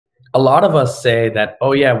a lot of us say that,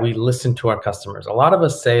 oh yeah, we listen to our customers. A lot of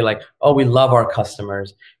us say like, oh, we love our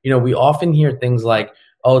customers. We often hear things like,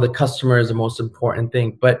 oh, the customer is the most important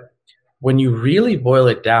thing. But when you really boil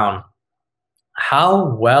it down,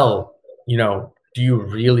 how well, do you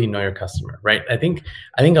really know your customer, right? I think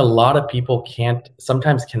a lot of people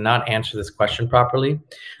sometimes cannot answer this question properly,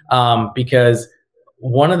 because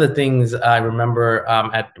one of the things I remember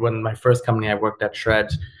when my first company I worked at, Shred,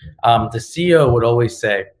 the CEO would always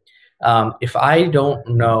say, if I don't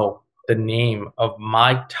know the name of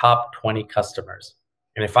my top 20 customers,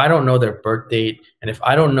 and if I don't know their birth date, and if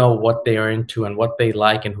I don't know what they are into and what they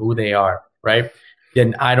like and who they are, right,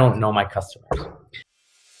 then I don't know my customers.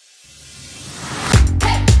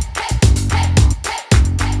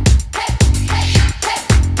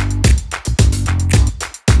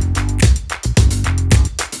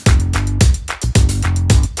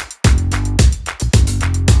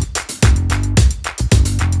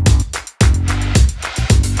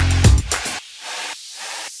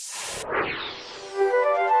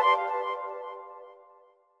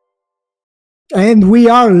 And we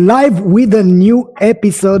are live with a new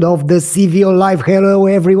episode of the CVO Live. Hello,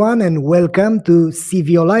 everyone, and welcome to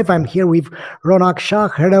CVO Live. I'm here with Ronak Shah.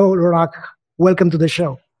 Hello, Ronak. Welcome to the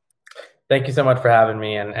show. Thank you so much for having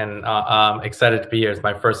me, and I'm excited to be here. It's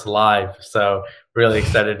my first live, so really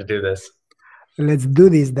excited to do this. Let's do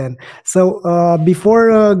this then. So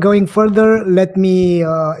before going further, let me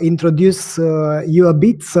introduce you a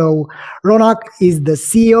bit. So Ronak is the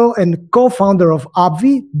CEO and co-founder of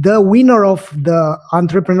MyObvi, the winner of the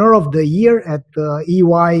Entrepreneur of the Year at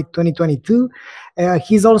EY 2022.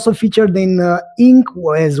 He's also featured in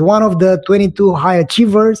Inc. as one of the 22 high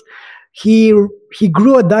achievers. He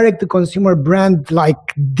grew a direct-to-consumer brand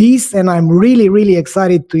like this, and I'm really, really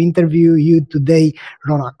excited to interview you today,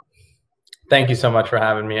 Ronak. Thank you so much for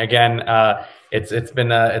having me again. It's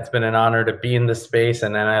been an honor to be in this space,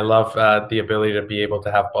 and I love the ability to be able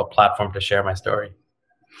to have a platform to share my story.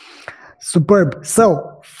 Superb.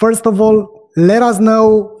 So first of all, let us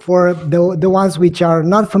know, for the ones which are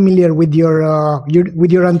not familiar with your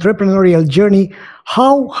entrepreneurial journey,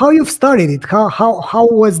 how you've started it. How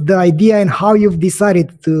was the idea, and how you've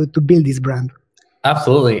decided to build this brand?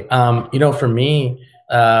 Absolutely. For me,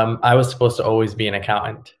 I was supposed to always be an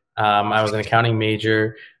accountant. I was an accounting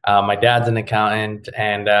major. My dad's an accountant,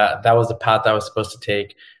 and that was the path I was supposed to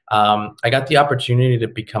take. I got the opportunity to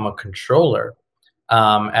become a controller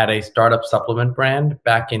at a startup supplement brand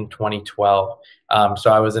back in 2012.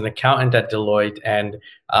 So I was an accountant at Deloitte, and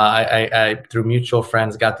I through mutual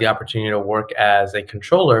friends, got the opportunity to work as a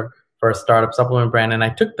controller for a startup supplement brand. And I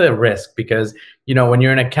took the risk because, when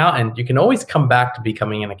you're an accountant, you can always come back to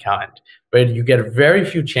becoming an accountant, but you get very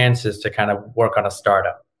few chances to kind of work on a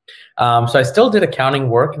startup. So I still did accounting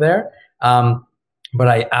work there, but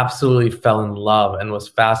I absolutely fell in love and was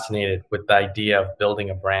fascinated with the idea of building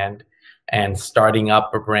a brand and starting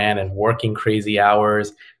up a brand and working crazy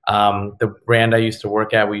hours. The brand I used to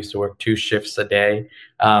work at, we used to work 2 shifts a day.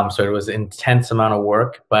 So it was an intense amount of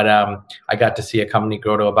work, but I got to see a company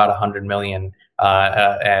grow to about 100 million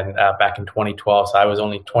back in 2012. So I was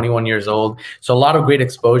only 21 years old. So a lot of great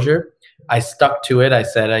exposure. I stuck to it. I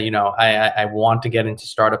said, I want to get into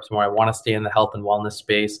startups more. I want to stay in the health and wellness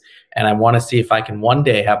space, and I want to see if I can one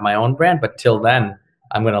day have my own brand. But till then,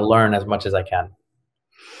 I'm going to learn as much as I can.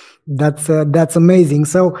 That's amazing.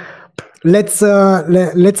 So let's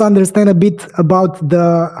understand a bit about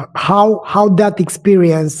how that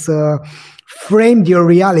experience framed your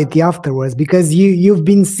reality afterwards, because you've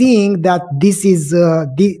been seeing that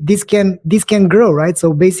this can grow, right?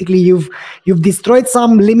 So basically you've destroyed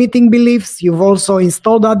some limiting beliefs. You've also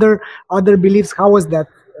installed other beliefs. How was that?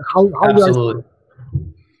 How Absolutely.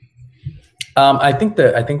 I think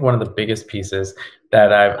one of the biggest pieces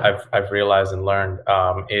that I've realized and learned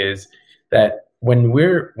is that when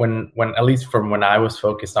at least from when I was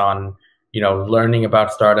focused on learning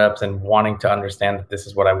about startups and wanting to understand that this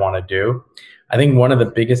is what I want to do, I think one of the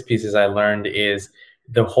biggest pieces I learned is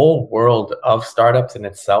the whole world of startups in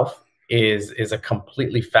itself is a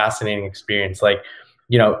completely fascinating experience. Like,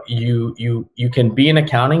 you can be in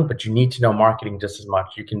accounting, but you need to know marketing just as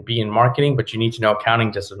much. You can be in marketing, but you need to know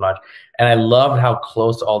accounting just as much. And I loved how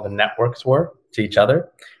close all the networks were to each other.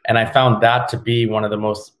 And I found that to be one of the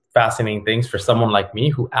most fascinating things for someone like me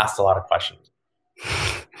who asked a lot of questions.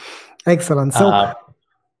 Excellent. So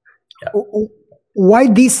why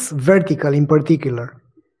this vertical in particular?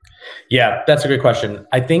 Yeah, that's a great question.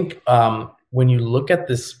 I think when you look at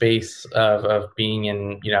this space of being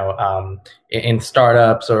in, in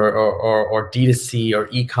startups or D2C or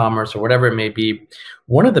e-commerce or whatever it may be,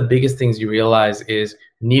 one of the biggest things you realize is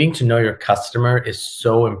needing to know your customer is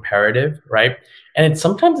so imperative, right? And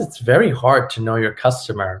sometimes it's very hard to know your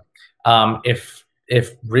customer, if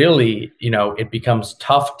really, it becomes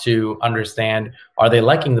tough to understand, are they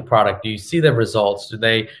liking the product? Do you see the results? Do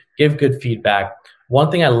they give good feedback? One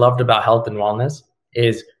thing I loved about health and wellness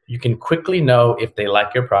is you can quickly know if they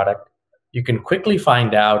like your product. You can quickly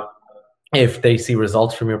find out if they see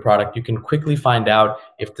results from your product. You can quickly find out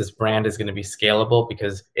if this brand is going to be scalable,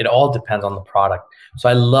 because it all depends on the product. So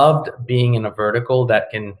I loved being in a vertical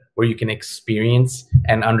where you can experience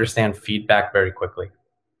and understand feedback very quickly.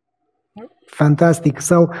 Fantastic.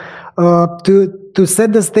 So to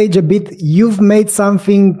set the stage a bit, you've made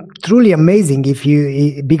something truly amazing.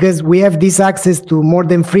 Because we have this access to more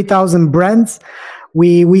than 3,000 brands.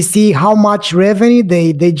 We see how much revenue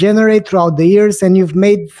they generate throughout the years, and you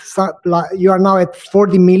are now at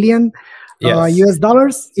 40 million Yes. US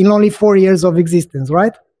dollars in only 4 years of existence,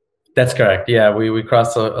 right? That's correct. Yeah, we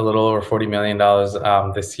crossed a little over $40 million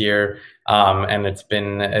this year, and it's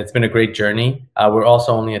been a great journey. We're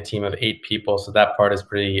also only a team of 8 people, so that part is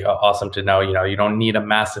pretty awesome to know. You don't need a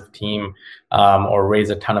massive team or raise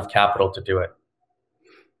a ton of capital to do it.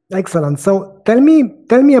 Excellent. So tell me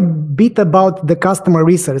a bit about the customer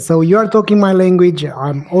research. So you are talking my language.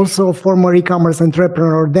 I'm also a former e-commerce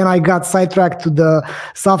entrepreneur. Then I got sidetracked to the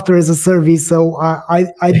software as a service. So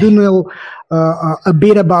I do know a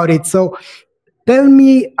bit about it. So tell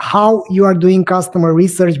me how you are doing customer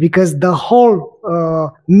research, because the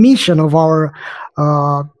whole mission of our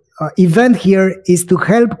event here is to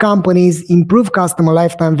help companies improve customer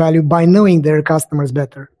lifetime value by knowing their customers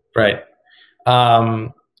better. Right.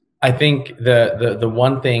 I think the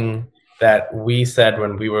one thing that we said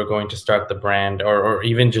when we were going to start the brand, or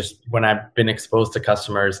even just when I've been exposed to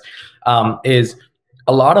customers, is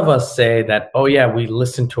a lot of us say that, oh yeah, we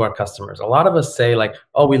listen to our customers. A lot of us say like,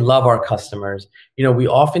 oh, we love our customers. We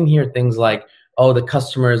often hear things like, oh, the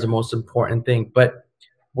customer is the most important thing. But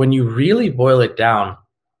when you really boil it down,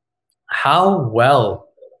 how well,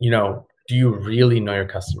 do you really know your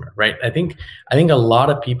customer, right? I think a lot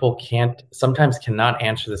of people sometimes cannot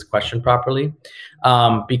answer this question properly,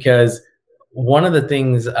 because one of the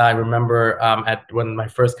things I remember when my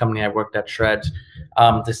first company I worked at, Shreds,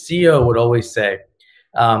 the CEO would always say,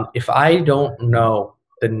 if I don't know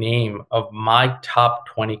the name of my top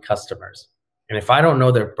 20 customers, and if I don't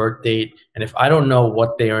know their birth date, and if I don't know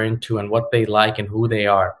what they are into and what they like and who they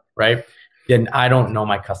are, right, then I don't know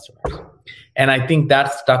my customers. And I think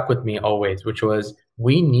that stuck with me always, which was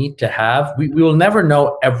we will never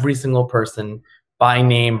know every single person by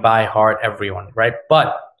name, by heart, everyone, right?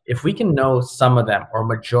 But if we can know some of them or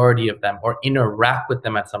majority of them or interact with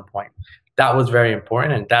them at some point, that was very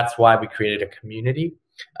important. And that's why we created a community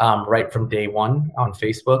right from day one on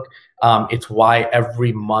Facebook. It's why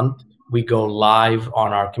every month we go live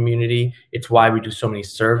on our community. It's why we do so many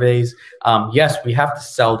surveys. Yes, we have to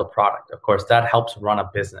sell the product. Of course, that helps run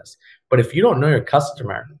a business. But if you don't know your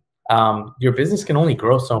customer, your business can only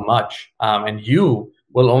grow so much, and you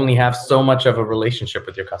will only have so much of a relationship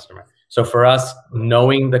with your customer. So for us,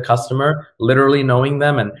 knowing the customer, literally knowing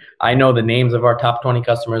them, and I know the names of our top 20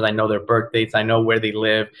 customers, I know their birth dates, I know where they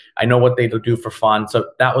live, I know what they do for fun. So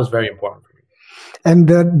that was very important for me. And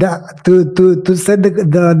to set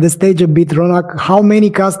the stage a bit, Ronak, how many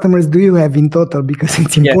customers do you have in total? Because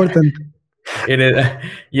it's important. It is.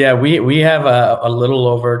 Yeah, we have a little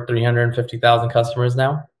over 350,000 customers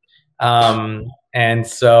now. And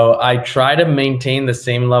so I try to maintain the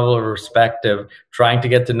same level of respect of trying to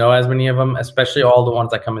get to know as many of them, especially all the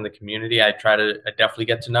ones that come in the community. I definitely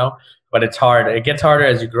get to know, but it's hard. It gets harder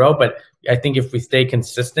as you grow, but I think if we stay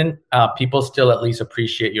consistent, people still at least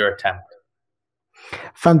appreciate your attempt.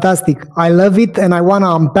 Fantastic. I love it. And I want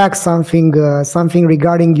to unpack something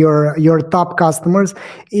regarding your top customers.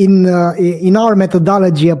 In our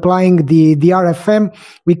methodology, applying the RFM,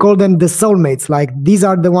 we call them the soulmates. Like these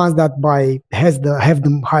are the ones that have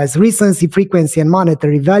the highest recency, frequency, and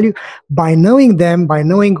monetary value. By knowing them, by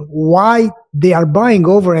knowing why they are buying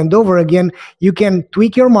over and over again, you can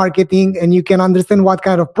tweak your marketing and you can understand what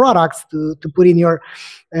kind of products to put in your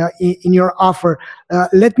offer.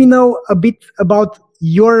 Let me know a bit about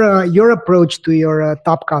your approach to your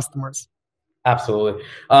top customers. Absolutely.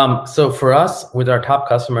 So for us, with our top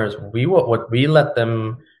customers, what we let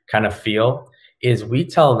them kind of feel is we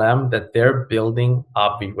tell them that they're building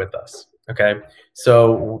Obvi with us. Okay.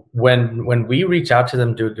 So when we reach out to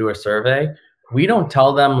them to do a survey, we don't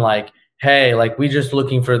tell them like, hey, like we just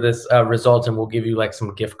looking for this results and we'll give you like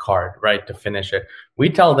some gift card, right, to finish it. We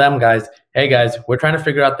tell them, guys, hey guys, we're trying to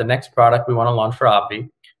figure out the next product we want to launch for Obvi.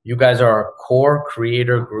 You guys are our core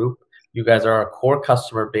creator group. You guys are our core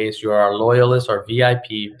customer base. You are our loyalists, our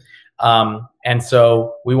VIP. And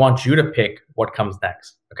so we want you to pick what comes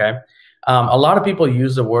next. Okay. A lot of people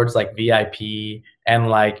use the words like VIP and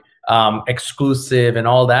like exclusive and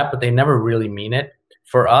all that, but they never really mean it.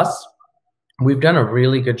 For us, we've done a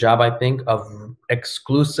really good job, I think, of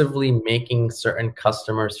exclusively making certain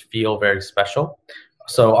customers feel very special.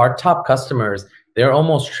 So our top customers, they're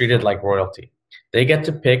almost treated like royalty. They get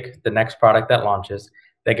to pick the next product that launches.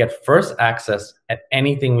 They get first access at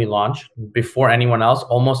anything we launch before anyone else,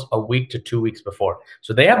 almost a week to 2 weeks before.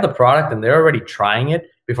 So they have the product and they're already trying it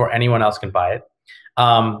before anyone else can buy it.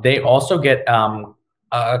 They also get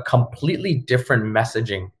a completely different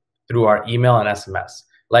messaging through our email and SMS.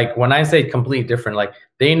 Like when I say completely different, like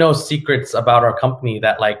they know secrets about our company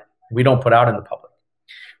that like we don't put out in the public,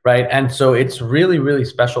 right? And so it's really, really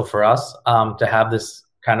special for us to have this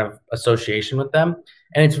kind of association with them.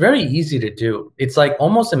 And it's very easy to do. It's like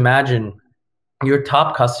almost imagine your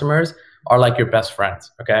top customers are like your best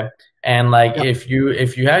friends, okay? And like if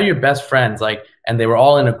you have your best friends, like, and they were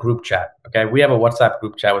all in a group chat, okay? We have a WhatsApp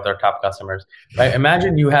group chat with our top customers, right?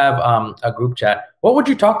 Imagine you have a group chat. What would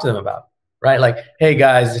you talk to them about? Right? Like, hey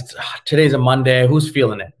guys, today's a Monday, who's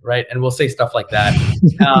feeling it? Right? And we'll say stuff like that.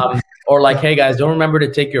 Or like, hey guys, don't remember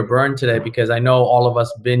to take your burn today because I know all of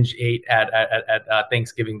us binge ate at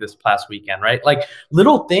Thanksgiving this past weekend, right? Like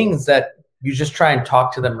little things that you just try and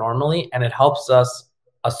talk to them normally, and it helps us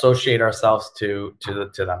associate ourselves to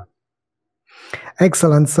them.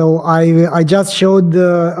 Excellent. So I just showed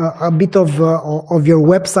a bit of your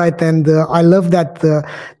website, and I love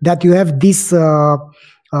that you have this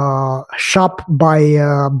shop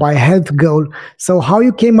by health goal. So how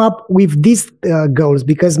you came up with these goals?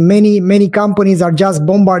 Because many companies are just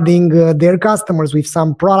bombarding their customers with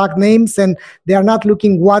some product names, and they are not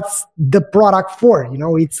looking what's the product for. You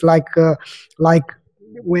know, it's like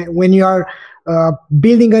when you are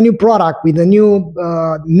building a new product with a new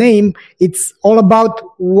name, it's all about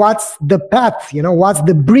what's the path, you know, what's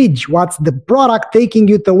the bridge, what's the product taking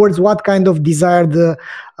you towards what kind of desired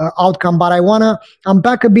outcome. But I want to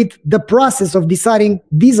unpack a bit the process of deciding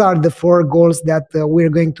these are the 4 goals that we're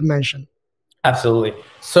going to mention. Absolutely.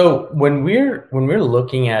 So when we're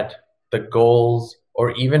looking at the goals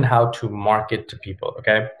or even how to market to people,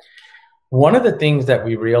 okay, one of the things that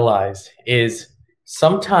we realize is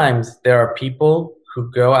sometimes there are people who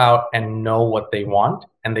go out and know what they want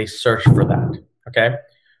and they search for that, okay?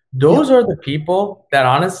 Those are the people that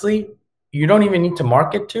honestly, you don't even need to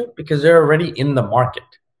market to because they're already in the market,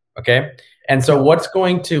 okay? And so what's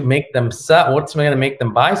going to make them what's going to make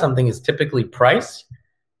them buy something is typically price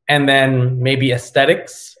and then maybe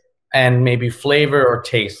aesthetics and maybe flavor or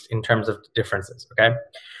taste in terms of differences, okay?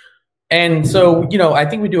 And so, you know, I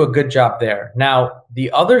think we do a good job there. Now, the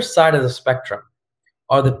other side of the spectrum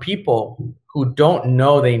are the people who don't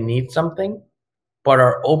know they need something, but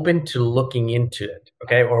are open to looking into it,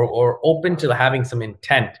 okay? Or open to having some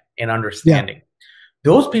intent and understanding. Yeah.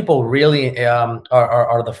 Those people really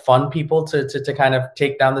are the fun people to kind of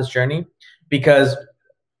take down this journey, because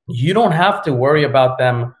you don't have to worry about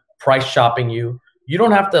them price shopping you. You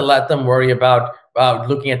don't have to let them worry about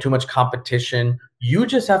looking at too much competition. You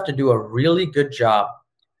just have to do a really good job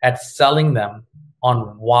at selling them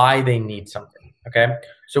on why they need something. Okay.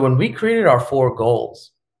 So when we created our 4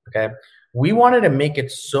 goals, okay, we wanted to make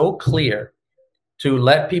it so clear to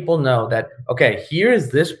let people know that, okay, here is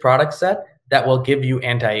this product set that will give you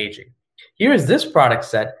anti-aging. Here is this product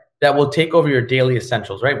set that will take over your daily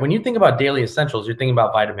essentials, right? When you think about daily essentials, you're thinking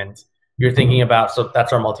about vitamins. You're thinking about, so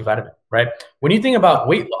that's our multivitamin, right? When you think about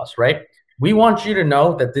weight loss, right? We want you to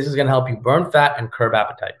know that this is going to help you burn fat and curb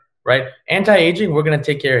appetite, right? Anti-aging, we're going to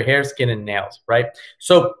take care of hair, skin, and nails, right?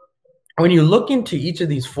 So when you look into each of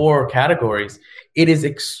these 4 categories, it is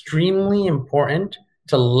extremely important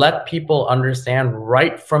to let people understand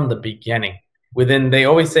right from the beginning. They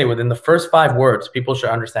always say within the first 5 words, people should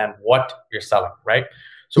understand what you're selling, right?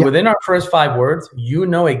 So within our first 5 words, you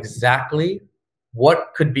know exactly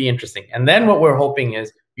what could be interesting. And then what we're hoping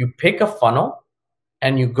is you pick a funnel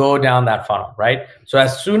and you go down that funnel, right? So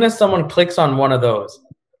as soon as someone clicks on one of those,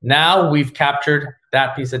 now we've captured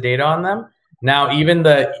that piece of data on them. Now, even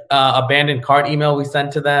the abandoned cart email we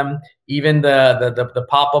sent to them, even the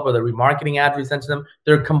pop-up or the remarketing ad we sent to them,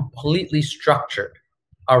 they're completely structured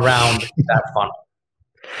around that funnel.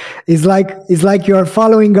 It's like you are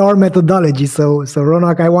following our methodology. So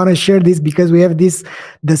Ronak, I want to share this because we have this.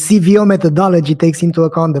 The CVO methodology takes into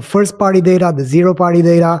account the first party data, the zero party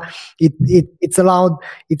data. It's about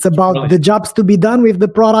the jobs to be done with the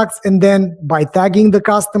products, and then by tagging the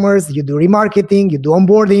customers, you do remarketing, you do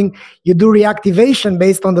onboarding, you do reactivation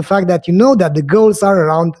based on the fact that you know that the goals are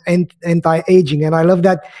around anti-aging. And I love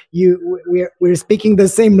that we're speaking the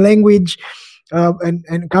same language.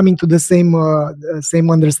 And coming to the same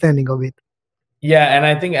understanding of it. Yeah, and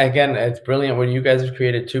I think again, it's brilliant what you guys have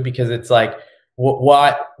created too, because it's like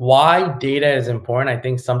why data is important. I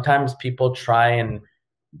think sometimes people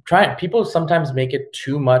people sometimes make it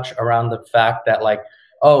too much around the fact that like,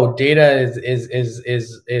 oh, data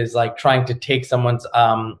is like trying to take someone's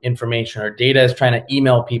information, or data is trying to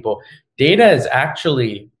email people. Data is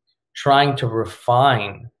actually trying to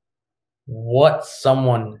refine what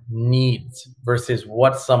someone needs versus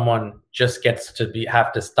what someone just gets to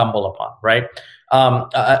have to stumble upon, right?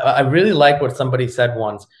 I really like what somebody said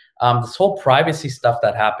once. This whole privacy stuff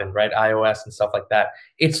that happened, right? iOS and stuff like that.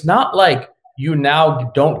 It's not like you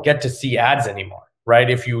now don't get to see ads anymore, right?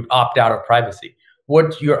 If you opt out of privacy,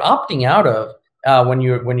 what you're opting out of when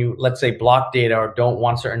you let's say block data or don't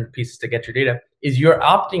want certain pieces to get your data, is you're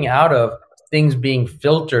opting out of things being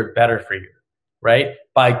filtered better for you, right?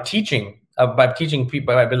 By teaching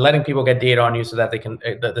people, by letting people get data on you so that they can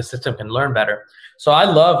the system can learn better. So I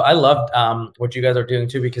loved what you guys are doing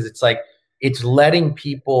too, because it's like it's letting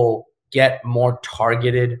people get more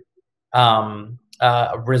targeted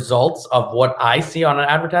results of what I see on an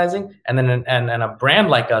advertising, and then and a brand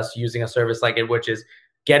like us using a service like it, which is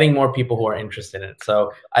getting more people who are interested in it.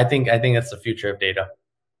 So I think that's the future of data.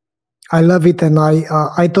 I love it, and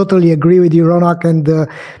I totally agree with you, Ronak. And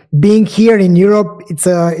being here in Europe, it's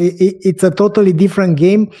a totally different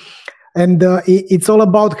game, and it's all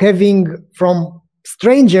about having from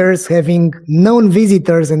strangers having known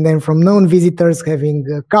visitors, and then from known visitors having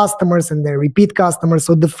customers, and then repeat customers.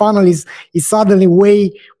 So the funnel is suddenly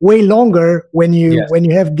way longer when you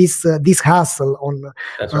have this hassle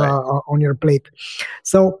on your plate.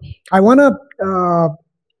 So I want to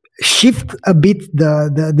shift a bit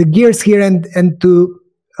the gears here and to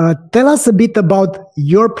tell us a bit about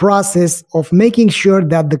your process of making sure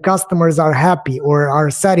that the customers are happy or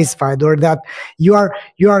are satisfied, or that you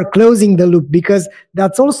are closing the loop, because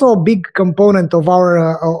that's also a big component of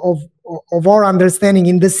our understanding.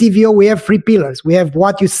 In the CVO, we have three pillars. We have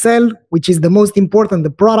what you sell, which is the most important,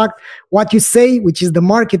 the product; what you say, which is the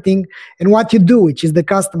marketing; and what you do, which is the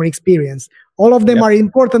customer experience. All of them are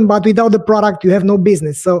important, but without the product, you have no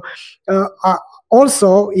business. So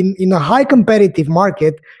also in a high competitive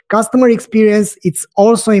market, customer experience, it's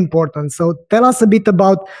also important. So tell us a bit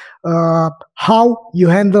about how you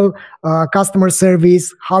handle customer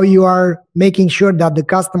service, how you are making sure that the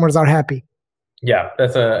customers are happy. Yeah,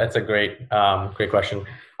 that's a great question.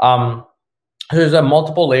 There's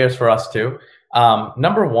multiple layers for us too.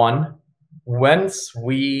 Number one, once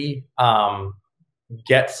we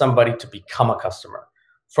get somebody to become a customer,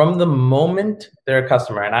 from the moment they're a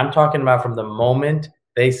customer, and I'm talking about from the moment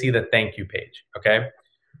they see the thank you page, okay,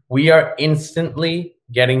 we are instantly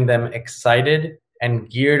getting them excited and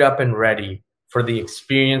geared up and ready for the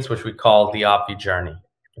experience, which we call the Obvi journey,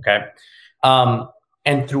 okay?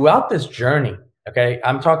 And throughout this journey, okay,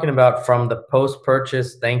 I'm talking about from the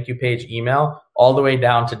post-purchase thank you page email all the way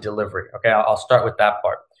down to delivery, okay? I'll start with that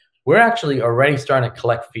part. We're actually already starting to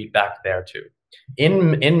collect feedback there too.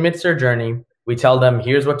 In midst their journey, we tell them,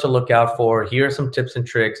 here's what to look out for. Here are some tips and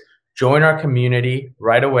tricks. Join our community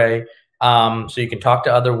right away, so you can talk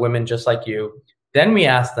to other women just like you. Then we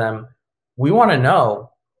ask them, we want to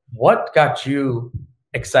know what got you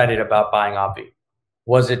excited about buying Obvi.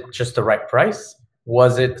 Was it just the right price?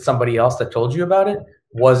 Was it somebody else that told you about it?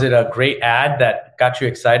 Was it a great ad that got you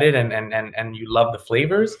excited and you love the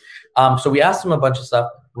flavors? So we asked them a bunch of stuff.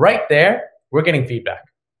 Right there, we're getting feedback.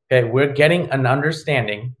 Okay, we're getting an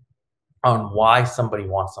understanding on why somebody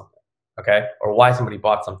wants something, okay, or why somebody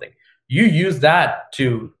bought something. You use that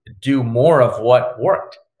to do more of what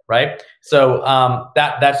worked, right? So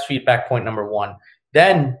that's feedback point number one.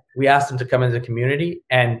 Then we ask them to come into the community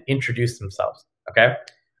and introduce themselves, okay?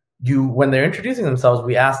 When they're introducing themselves,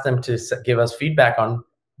 we ask them to give us feedback on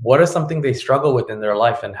what is something they struggle with in their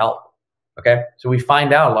life and health, okay? So we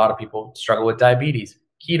find out a lot of people struggle with diabetes,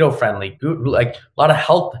 keto friendly, like a lot of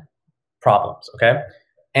health problems, okay?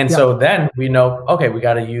 And so then we know, okay, we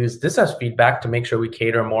got to use this as feedback to make sure we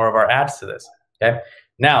cater more of our ads to this, okay?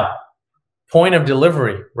 Now, point of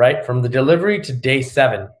delivery, right? From the delivery to day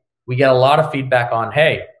 7, we get a lot of feedback on,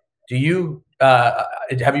 hey, have you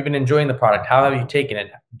been enjoying the product? How have you taken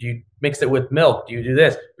it? Do mix it with milk? Do you do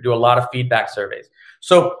this? We do a lot of feedback surveys.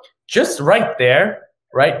 So just right there,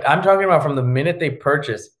 right? I'm talking about from the minute they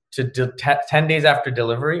purchase to 10 days after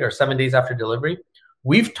delivery or 7 days after delivery,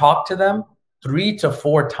 we've talked to them 3 to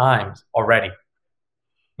 4 times already.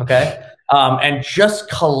 Okay. And just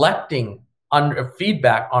collecting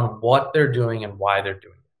feedback on what they're doing and why they're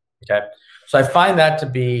doing it. Okay. So I find that to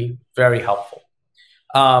be very helpful.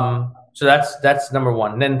 So that's number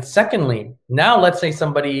one. And then secondly, now let's say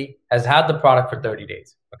somebody has had the product for 30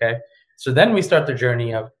 days. Okay. So then we start the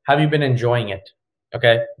journey of, have you been enjoying it?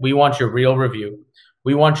 Okay. We want your real review.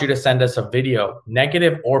 We want you to send us a video,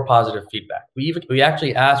 negative or positive feedback. We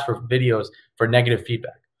actually ask for videos for negative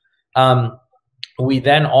feedback. We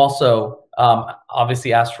then also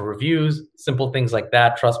obviously ask for reviews, simple things like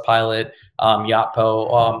that, Trustpilot,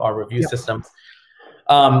 Yotpo, our review systems.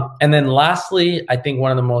 And then lastly, I think one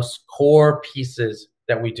of the most core pieces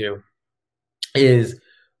that we do is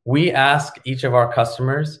we ask each of our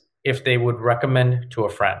customers if they would recommend to a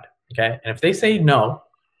friend. Okay. And if they say no,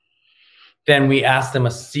 then we ask them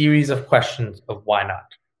a series of questions of why not.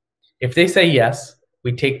 If they say yes,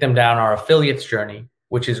 we take them down our affiliates journey,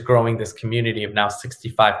 which is growing this community of now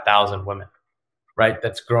 65,000 women, right?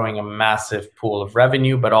 That's growing a massive pool of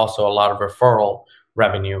revenue, but also a lot of referral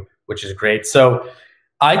revenue, which is great. So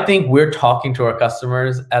I think we're talking to our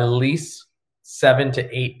customers at least 7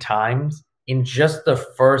 to 8 times in just the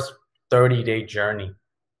first 30-day journey.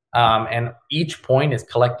 And each point is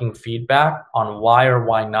collecting feedback on why or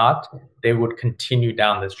why not they would continue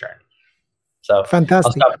down this journey. So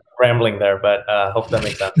fantastic. I'll stop rambling there, but hope that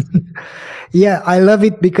makes sense. Yeah, I love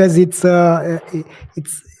it because it's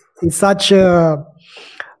such a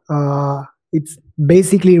it's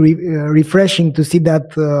basically refreshing to see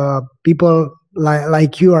that people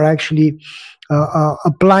like you are actually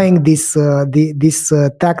applying these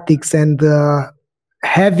tactics and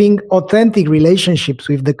having authentic relationships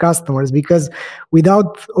with the customers, because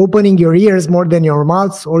without opening your ears more than your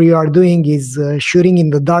mouths, all you are doing is shooting in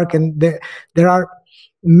the dark. And there are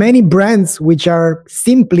many brands which are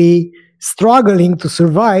simply struggling to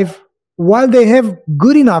survive while they have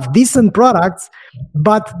good enough, decent products,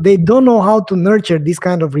 but they don't know how to nurture these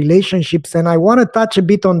kind of relationships. And I want to touch a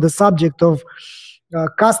bit on the subject of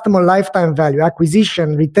customer lifetime value,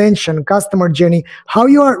 acquisition, retention, customer journey.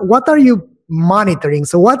 What are you monitoring?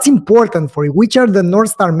 So what's important for you? Which are the North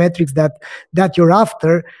Star metrics that you're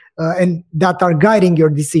after and that are guiding your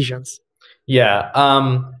decisions? Yeah,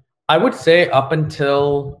 I would say up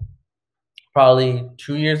until probably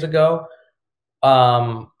 2 years ago,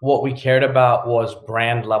 what we cared about was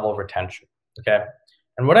brand level retention. Okay.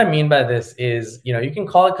 And what I mean by this is, you can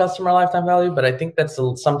call it customer lifetime value, but I think that's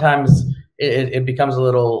sometimes it becomes a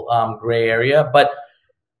little gray area. But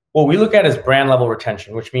what we look at is brand level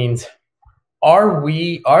retention, which means, are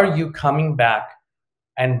you coming back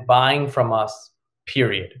and buying from us,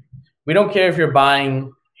 period? We don't care if you're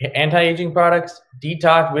buying anti-aging products,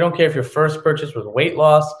 detox. We don't care if your first purchase was weight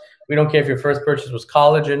loss. We don't care if your first purchase was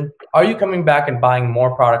collagen. Are you coming back and buying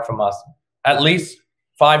more product from us at least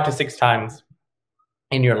 5 to 6 times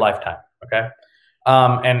in your lifetime? Okay.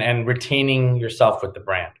 And retaining yourself with the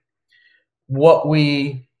brand. What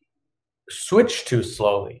we switched to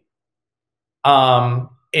slowly,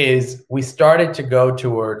 is we started to go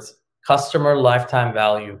towards customer lifetime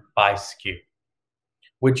value by SKU,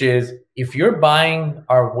 which is, if you're buying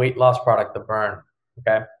our weight loss product, the Burn,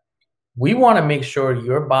 okay, we want to make sure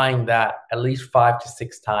you're buying that at least 5 to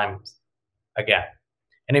 6 times again.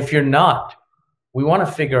 And if you're not, we want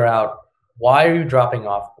to figure out, why are you dropping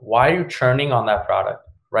off? Why are you churning on that product,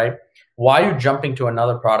 right? Why are you jumping to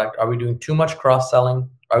another product? Are we doing too much cross-selling?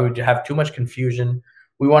 Are we have too much confusion?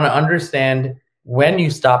 We want to understand when you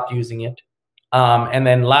stopped using it. And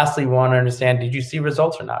then lastly, we want to understand, did you see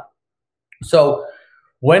results or not? So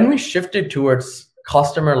when we shifted towards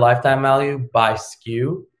customer lifetime value by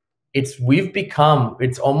SKU, it's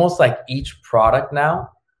almost like each product now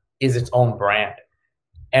is its own brand.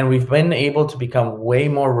 And we've been able to become way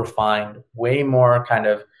more refined, way more kind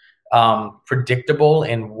of predictable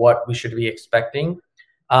in what we should be expecting.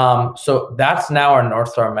 So that's now our North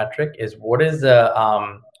Star metric, is what is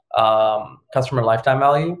the customer lifetime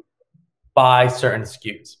value by certain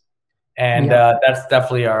SKUs. And that's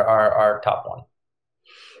definitely our top one.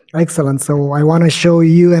 Excellent. So I want to show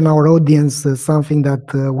you and our audience something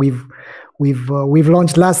that we've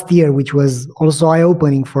launched last year, which was also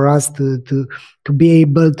eye-opening for us to be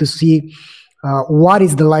able to see what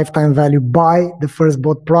is the lifetime value by the first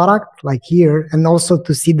bought product, like here, and also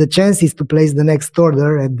to see the chances to place the next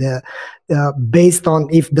order at the based on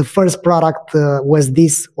if the first product was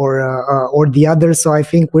this or the other. So I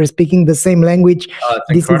think we're speaking the same language.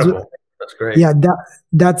 That's incredible. That's great. Yeah,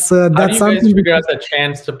 that's How do you something. guys figure out the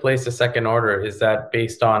chance to place a second order? Is that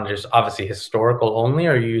based on just obviously historical only,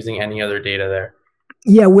 or are you using any other data there?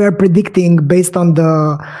 Yeah, we're predicting based on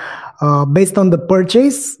the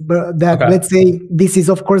purchase that okay. Let's say this is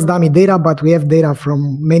of course dummy data, but we have data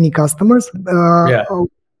from many customers.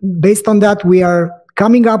 Based on that, we are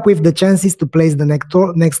coming up with the chances to place the next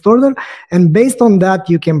order, and based on that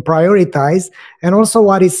you can prioritize. And also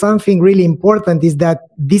what is something really important is that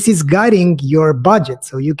this is guiding your budget,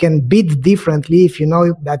 so you can bid differently if you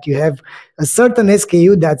know that you have a certain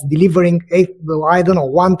SKU that's delivering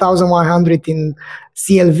 1,100 in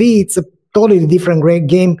CLV. It's a totally different great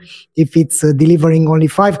game if it's delivering only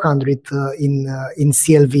 500 in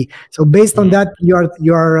CLV. So based on that, you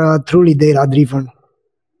are truly data driven.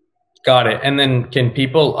 Got it. And then can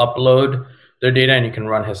people upload their data and you can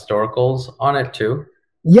run historicals on it too?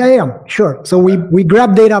 Yeah, sure. So we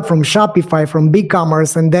grab data from Shopify, from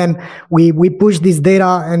eCommerce, and then we push this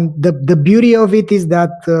data. And the beauty of it is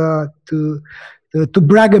that to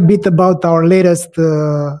brag a bit about our latest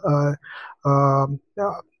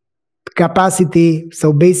capacity.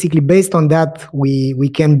 So basically based on that, we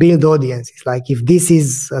can build audiences. Like if this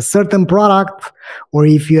is a certain product, or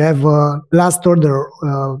if you have a last order,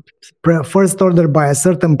 first order by a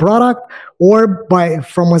certain product, or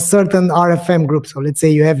from a certain RFM group. So let's say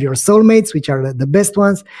you have your soulmates, which are the best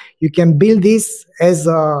ones. You can build this as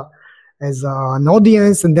an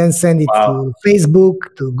audience and then send it to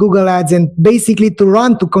Facebook, to Google Ads, and basically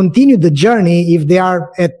to continue the journey. If they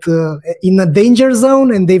are in a danger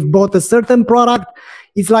zone and they've bought a certain product,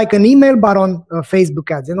 it's like an email but on Facebook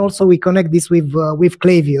ads. And also we connect this with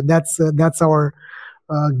CVO. That's our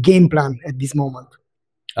game plan at this moment.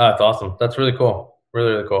 That's awesome. That's really cool.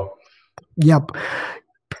 Really, really cool. Yep.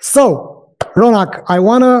 So Ronak, I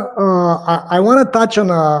wanna touch on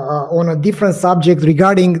a different subject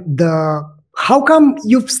regarding how come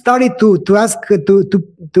you've started to ask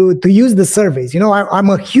to use the surveys. I'm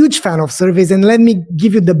a huge fan of surveys, and let me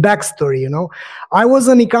give you the backstory. I was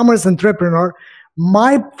an e-commerce entrepreneur.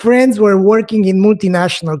 My friends were working in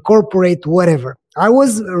multinational, corporate, whatever. I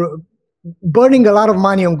was burning a lot of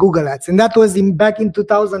money on Google Ads, and that was back in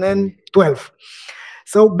 2012.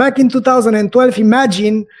 So back in 2012,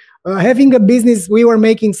 imagine having a business. We were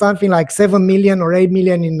making something like 7 million or 8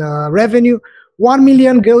 million in revenue. 1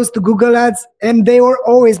 million goes to Google Ads, and they were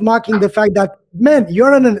always mocking the fact that, man,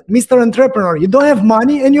 you're Mr. Entrepreneur. You don't have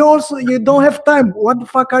money, and you don't have time. What the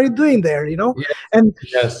fuck are you doing there? Yes. And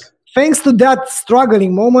thanks to that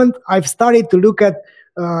struggling moment, I've started to look at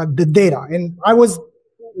the data, and I was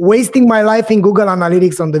wasting my life in Google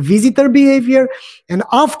Analytics on the visitor behavior. And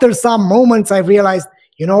after some moments, I realized,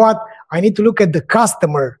 you know what? I need to look at the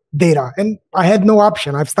customer data. And I had no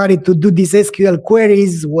option. I've started to do these SQL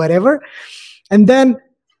queries, whatever. And then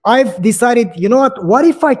I've decided, you know what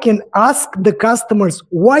if I can ask the customers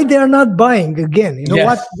why they're not buying again?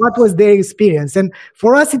 What was their experience? And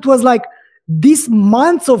for us, it was like these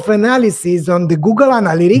months of analysis on the Google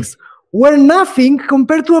Analytics were nothing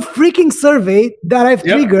compared to a freaking survey that I've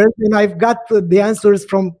triggered, and I've got the answers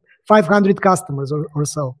from 500 customers or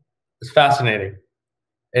so. It's fascinating.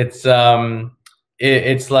 It's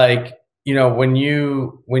like, when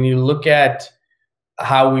you look at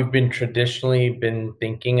how we've been traditionally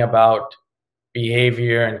thinking about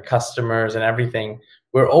behavior and customers and everything,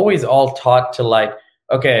 we're always all taught to like,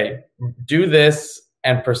 okay, do this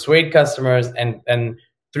and persuade customers, and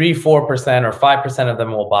 3%, 4% or 5% of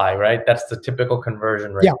them will buy, right? That's the typical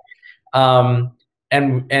conversion rate. Yeah.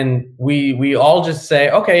 And we all just say,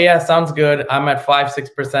 okay, yeah, sounds good. I'm at 5%,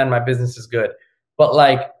 6%. My business is good. But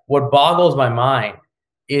like, what boggles my mind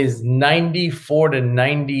is 94 to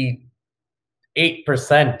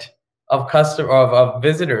 98% of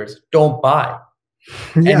visitors don't buy.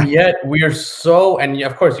 Yeah. And yet we are and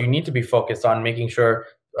of course you need to be focused on making sure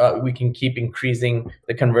we can keep increasing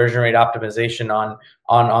the conversion rate optimization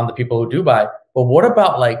on the people who do buy. But what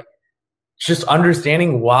about like just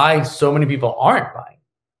understanding why so many people aren't buying,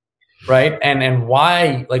 right? And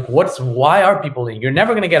why, like, why are people leaving? You're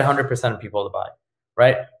never going to get 100% of people to buy,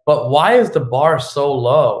 right? But why is the bar so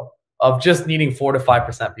low of just needing 4 to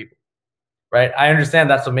 5% people, right? I understand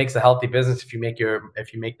that's what makes a healthy business if you make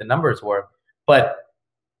the numbers work, but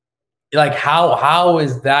like how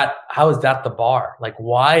is that the bar? Like,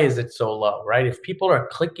 why is it so low, right? If people are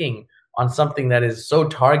clicking on something that is so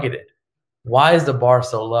targeted, why is the bar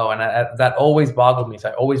so low? And that always boggled me. So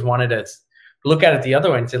I always wanted to look at it the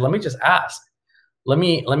other way and say, let me just ask. Let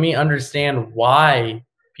me understand why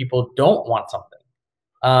people don't want something,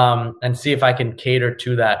 and see if I can cater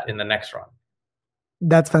to that in the next run.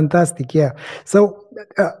 That's fantastic. Yeah. So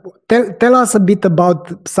tell us a bit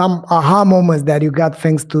about some aha moments that you got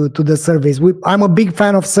thanks to the surveys. I'm a big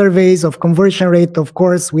fan of surveys, of conversion rate. Of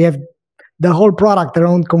course, we have the whole product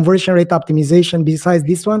around conversion rate optimization besides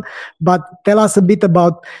this one. But tell us a bit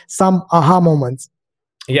about some aha moments.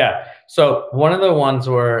 Yeah. So one of the ones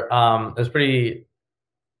were it was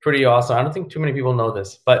pretty awesome. I don't think too many people know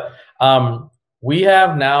this, but we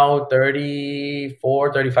have now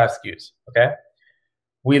 34, 35 SKUs. Okay.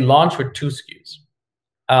 We launched with 2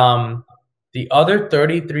 SKUs. The other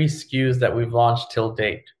 33 SKUs that we've launched till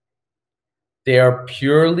date, they are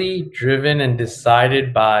purely driven and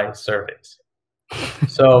decided by surveys.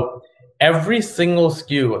 So every single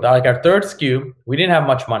SKU, like our 3rd SKU, we didn't have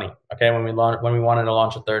much money, okay, when we wanted to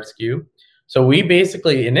launch a 3rd SKU. So we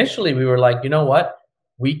basically, initially, we were like, you know what?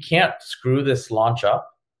 We can't screw this launch up,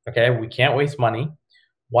 okay? We can't waste money.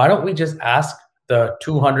 Why don't we just ask the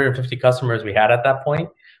 250 customers we had at that point,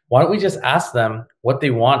 why don't we just ask them what they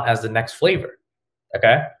want as the next flavor,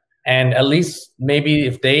 okay? And at least maybe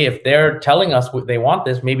if they're telling us what they want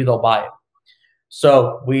this, maybe they'll buy it.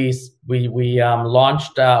 So we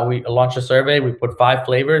launched a survey. We put 5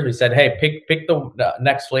 flavors. We said, hey, pick the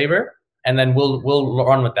next flavor, and then we'll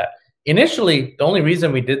run with that. Initially, the only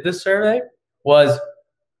reason we did this survey was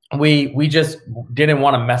we just didn't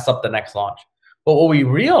want to mess up the next launch. But what we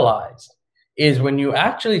realized is when you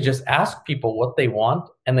actually just ask people what they want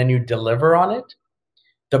and then you deliver on it,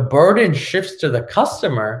 the burden shifts to the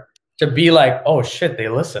customer to be like, oh shit, they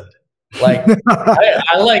listened. Like I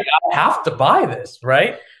have to buy this,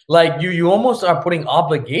 right? Like you almost are putting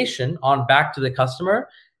obligation on back to the customer.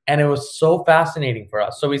 And it was so fascinating for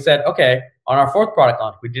us. So we said, okay, on our 4th product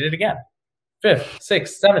launch, we did it again. 5th,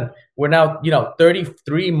 6th, 7th. We're now,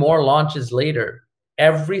 33 more launches later.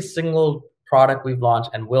 Every single product we've launched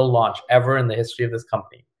and will launch ever in the history of this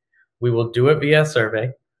company, we will do it via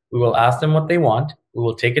survey. We will ask them what they want. We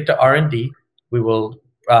will take it to R&D. We will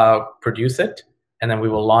produce it, and then we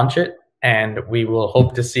will launch it, and we will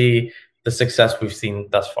hope to see the success we've seen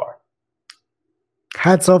thus far.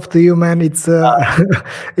 Hats off to you, man. It's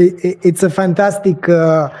it's a fantastic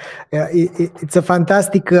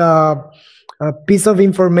piece of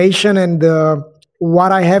information, and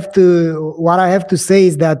what I have to say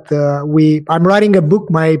is that I'm writing a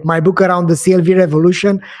book, my book around the CLV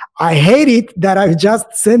revolution. I hate it that I've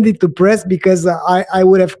just sent it to press, because I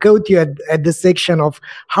would have quoted you at the section of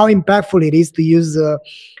how impactful it is to use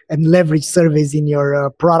and leverage surveys in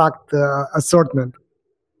your product assortment.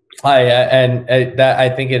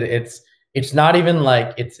 I think it's not even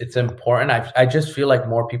like it's important. I just feel like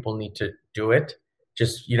more people need to do it,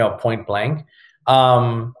 just point blank.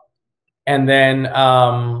 And then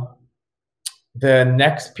the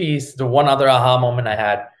next piece, the one other aha moment I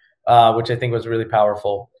had, which I think was really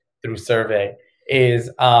powerful through survey,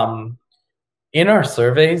 is in our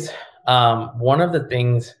surveys, one of the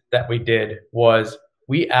things that we did was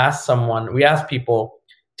we asked people,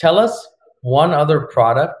 tell us one other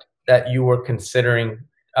product that you were considering,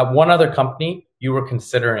 one other company you were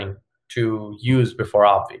considering to use before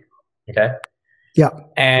Obvi, okay? Yeah.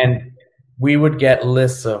 And we would get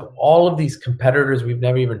lists of all of these competitors we've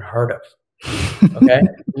never even heard of, okay?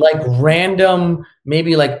 Like random,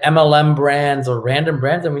 maybe like MLM brands or random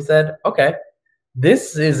brands. And we said, okay,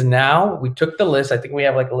 this is now, we took the list. I think we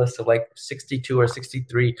have like a list of like 62 or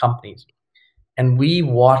 63 companies. And we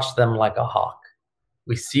watch them like a hawk.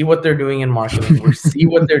 We see what they're doing in marketing. We see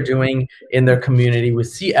what they're doing in their community. We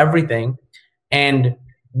see everything. And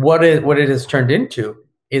what it has turned into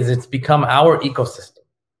is it's become our ecosystem.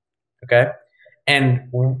 Okay. And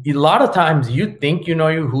a lot of times you think you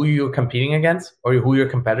know who you're competing against or who your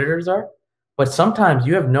competitors are, but sometimes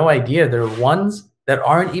you have no idea. There are ones that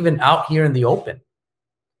aren't even out here in the open,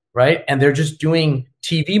 right? And they're just doing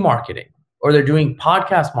TV marketing or they're doing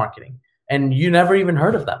podcast marketing and you never even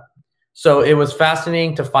heard of them. So it was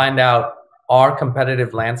fascinating to find out our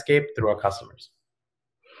competitive landscape through our customers.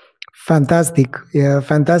 Fantastic. Yeah,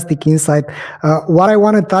 fantastic insight. What I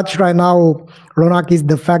want to touch right now, Ronak, is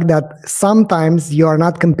the fact that sometimes you are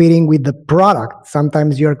not competing with the product.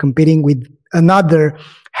 Sometimes you are competing with another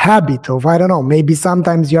habit of, I don't know, maybe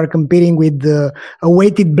sometimes you are competing with a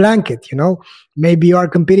weighted blanket, maybe you are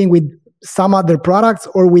competing with some other products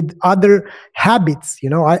or with other habits,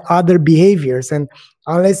 other behaviors. And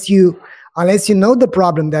unless you know the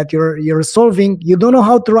problem that you're solving, you don't know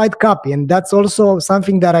how to write copy. And that's also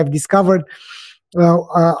something that I've discovered.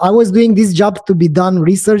 I was doing this job to be done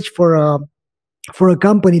research for for a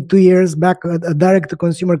company 2 years back, a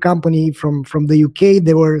direct-to-consumer company from the UK.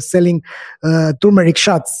 They were selling turmeric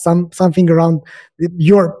shots, something around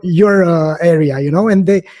your area, and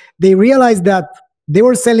they realized that they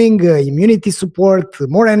were selling immunity support,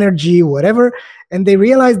 more energy, whatever, and they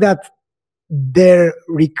realized that their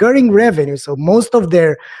recurring revenue, so most of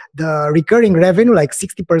the recurring revenue, like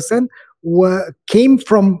 60%, came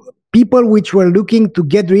from people which were looking to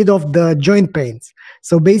get rid of the joint pains.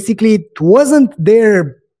 So basically, it wasn't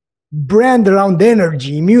their brand around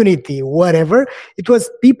energy, immunity, whatever. It was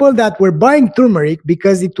people that were buying turmeric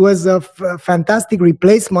because it was a fantastic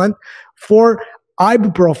replacement for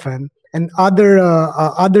ibuprofen and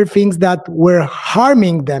other things that were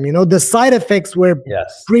harming them. The side effects were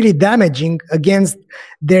really damaging against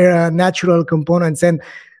their natural components. And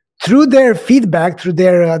through their feedback, through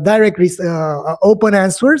their direct open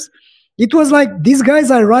answers, it was like, these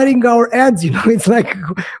guys are writing our ads. It's like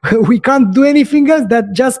we can't do anything else.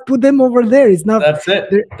 That just put them over there. It's not. That's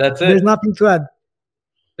it. That's it. There's nothing to add.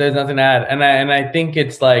 There's nothing to add. And I think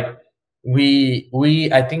it's like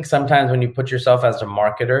I think sometimes when you put yourself as a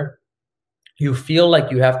marketer, you feel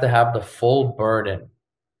like you have to have the full burden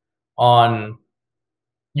on.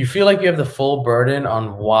 You feel like you have the full burden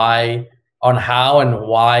on how and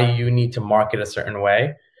why you need to market a certain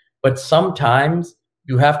way, but sometimes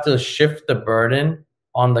you have to shift the burden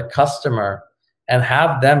on the customer and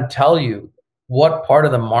have them tell you what part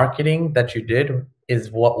of the marketing that you did is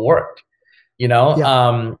what worked,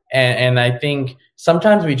 Yeah. And I think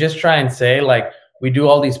sometimes we just try and say, like, we do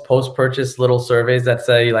all these post-purchase little surveys that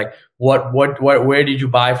say, like, where did you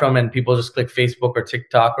buy from? And people just click Facebook or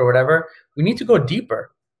TikTok or whatever. We need to go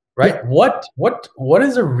deeper, right? Yeah. What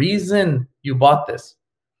is the reason you bought this?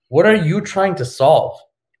 What are you trying to solve?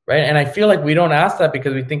 Right. And I feel like we don't ask that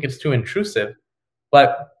because we think it's too intrusive.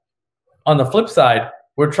 But on the flip side,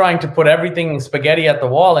 we're trying to put everything spaghetti at the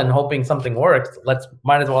wall and hoping something works.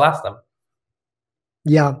 Might as well ask them.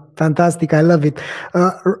 Yeah, fantastic. I love it.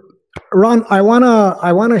 Ron, I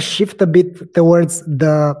wanna shift a bit towards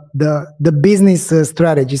the business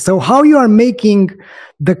strategy. So how you are making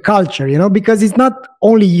the culture, because it's not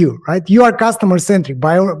only you, right? You are customer centric.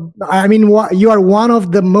 You are one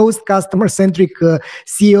of the most customer centric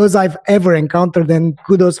CEOs I've ever encountered, and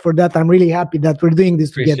kudos for that. I'm really happy that we're doing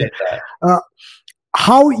this together.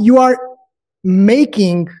 How you are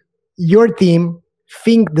making your team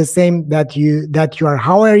think the same that you are?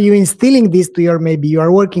 How are you instilling this to maybe you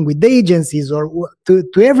are working with agencies or to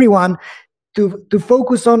everyone to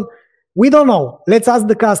focus on, we don't know, let's ask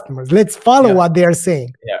the customers, let's follow what they are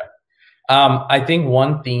saying? Yeah. I think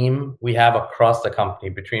one theme we have across the company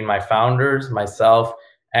between my founders, myself,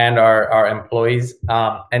 and our employees,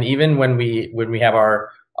 and even when we have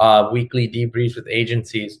our weekly debriefs with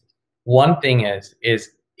agencies, one thing is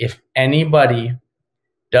if anybody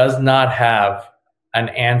does not have an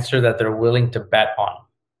answer that they're willing to bet on,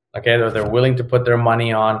 okay, or they're willing to put their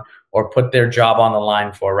money on or put their job on the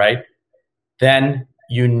line for, right? Then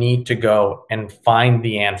you need to go and find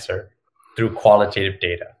the answer through qualitative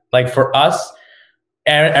data. Like for us,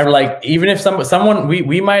 and like even if someone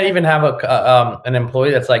we might even have an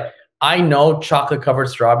employee that's like, I know chocolate covered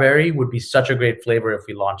strawberry would be such a great flavor if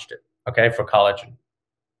we launched it, okay, for collagen.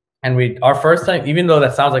 And our first time, even though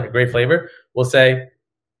that sounds like a great flavor, we'll say,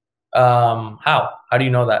 how do you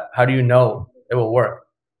know that? How do you know it will work,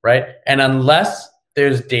 right? And unless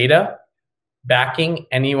there's data backing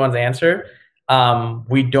anyone's answer,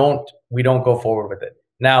 we don't go forward with it.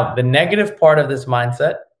 Now, the negative part of this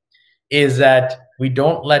mindset is that we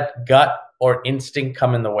don't let gut or instinct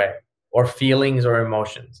come in the way, or feelings or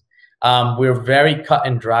emotions. We're very cut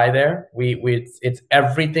and dry there. It's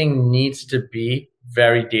everything needs to be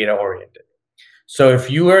very data oriented. So if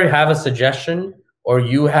you have a suggestion, or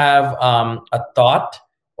you have a thought,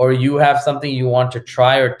 or you have something you want to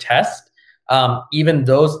try or test, even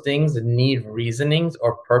those things need reasonings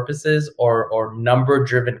or purposes or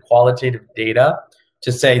number-driven qualitative data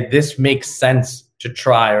to say this makes sense to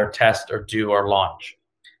try or test or do or launch.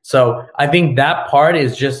 So I think that part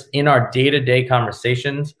is just in our day-to-day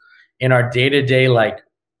conversations, in our day-to-day, like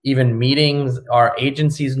even meetings, our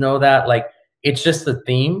agencies know that, like it's just the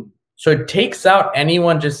theme. So it takes out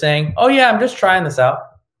anyone just saying, oh yeah, I'm just trying this out.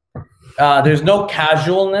 There's no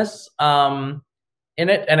casualness in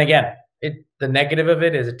it. And again, the negative of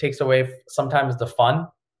it is it takes away sometimes the fun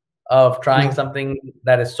of trying something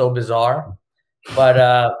that is so bizarre.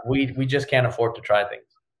 But we just can't afford to try things.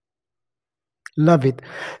 Love it.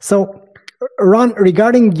 So Ron,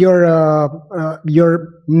 regarding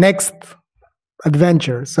your next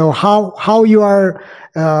adventure, so how you are,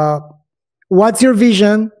 what's your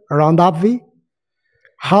vision around Obvi?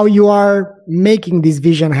 how you are making this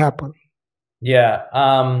vision happen. Yeah.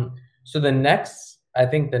 So I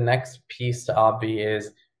think the next piece to Obvi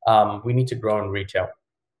is we need to grow in retail.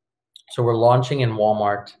 So we're launching in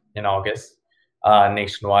Walmart in August,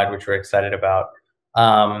 nationwide, which we're excited about.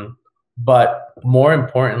 But more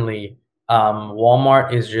importantly,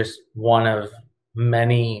 Walmart is just one of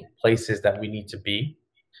many places that we need to be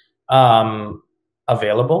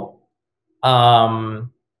available.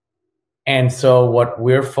 And so what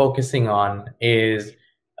we're focusing on is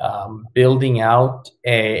building out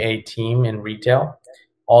a team in retail,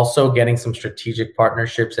 also getting some strategic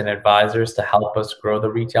partnerships and advisors to help us grow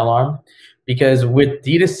the retail arm. Because with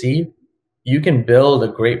D2C, you can build a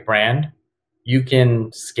great brand, you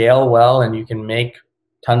can scale well, and you can make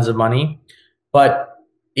tons of money. But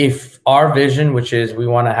if our vision, which is we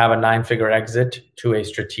want to have a 9-figure exit to a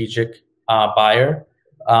strategic buyer,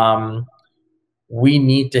 we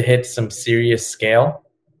need to hit some serious scale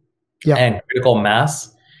and critical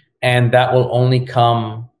mass. And that will only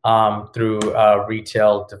come through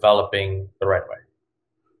retail developing the right way.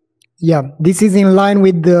 Yeah, this is in line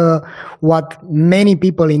with what many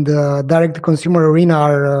people in the direct-to-consumer arena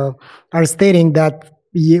are stating, that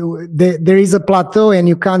there is a plateau and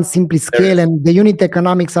you can't simply scale, and the unit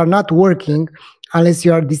economics are not working unless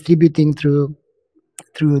you are distributing through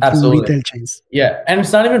retail chains. Yeah, and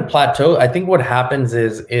it's not even plateau. I think what happens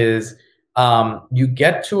is you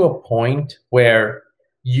get to a point where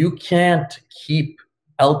you can't keep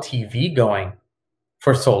LTV going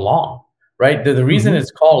for so long, right? The reason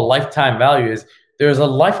it's called lifetime value is there's a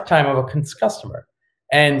lifetime of a customer.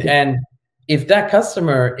 And if that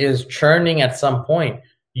customer is churning at some point,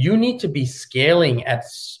 you need to be scaling at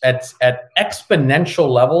exponential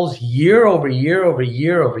levels year over year over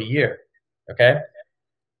year over year, okay?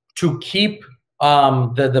 To keep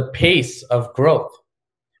the pace of growth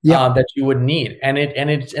that you would need. And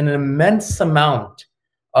it's an immense amount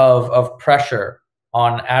of pressure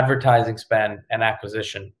on advertising spend and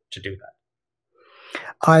acquisition to do that.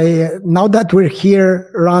 Now that we're here,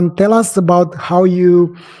 Ron, tell us about how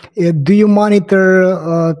you do you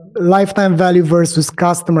monitor lifetime value versus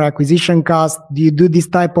customer acquisition cost? Do you do this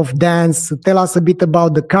type of dance? Tell us a bit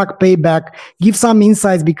about the CAC payback. Give some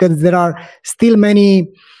insights, because there are still many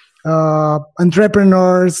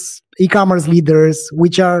entrepreneurs, e-commerce leaders,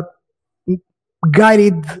 which are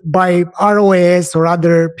guided by ROAS or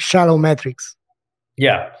other shallow metrics.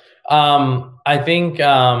 Yeah, I think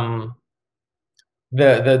the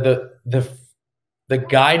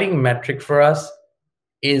guiding metric for us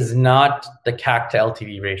is not the CAC to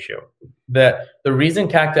LTV ratio. The reason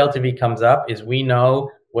CAC to LTV comes up is we know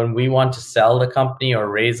when we want to sell the company or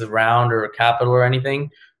raise a round or a capital or anything,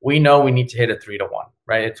 we know we need to hit a 3-to-1,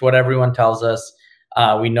 right? It's what everyone tells us.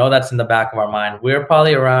 We know that's in the back of our mind. We're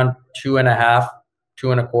probably around 2.5,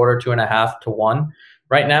 2.25, 2.5 to 1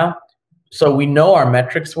 right now. So we know our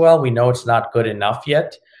metrics well. We know it's not good enough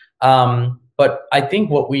yet. But I think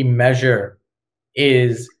what we measure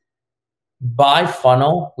is by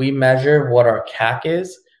funnel, we measure what our CAC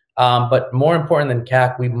is. But more important than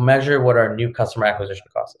CAC, we measure what our new customer acquisition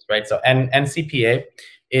cost is, right? So NCPA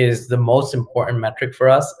is the most important metric for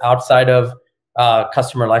us outside of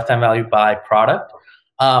customer lifetime value by product.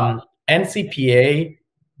 NCPA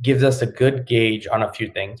gives us a good gauge on a few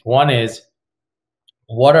things. One is,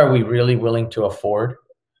 what are we really willing to afford?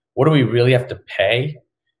 What do we really have to pay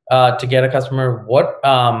to get a customer?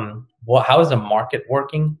 How is the market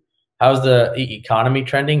working? How's the economy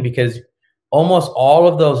trending? Because almost all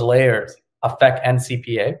of those layers affect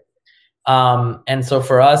NCPA. And so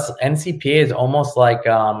for us, NCPA is almost like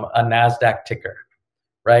a NASDAQ ticker,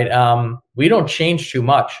 right? We don't change too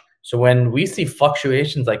much. So when we see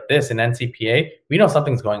fluctuations like this in NCPA, we know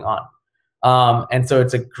something's going on. And so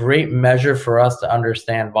it's a great measure for us to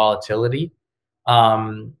understand volatility.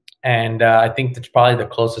 And I think that's probably the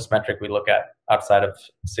closest metric we look at outside of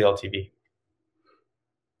CLTV.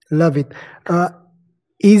 Love it.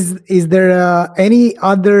 Is there any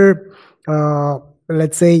other,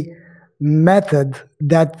 let's say, method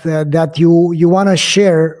that you want to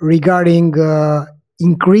share regarding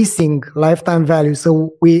increasing lifetime value?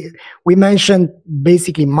 So we mentioned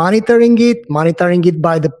basically monitoring it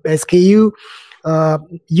by the SKU,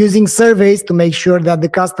 using surveys to make sure that the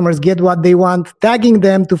customers get what they want, tagging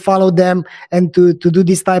them to follow them, and to do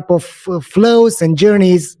this type of flows and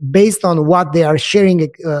journeys based on what they are sharing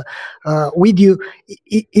with you.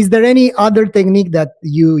 Is there any other technique that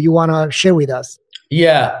you want to share with us?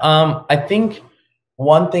 Yeah, I think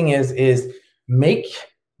one thing is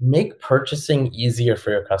make purchasing easier for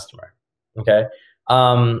your customer. Okay,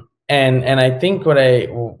 and I think what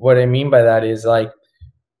I mean by that is, like,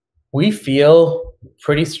 we feel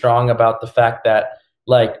pretty strong about the fact that,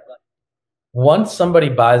 like, once somebody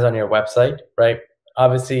buys on your website, right?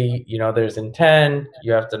 Obviously, you know, there's intent.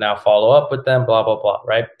 You have to now follow up with them, blah, blah, blah,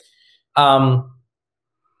 right?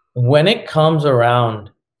 When it comes around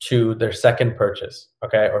to their second purchase,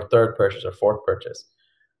 okay, or third purchase or fourth purchase,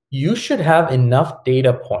 you should have enough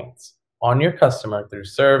data points on your customer through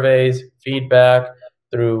surveys, feedback,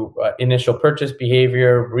 through initial purchase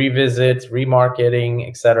behavior, revisits, remarketing,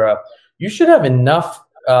 etc. You should have enough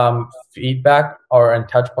feedback and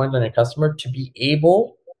touch points on your customer to be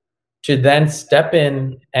able to then step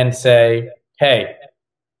in and say, hey,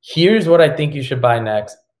 here's what I think you should buy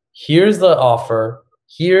next. Here's the offer.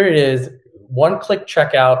 Here it is. One-click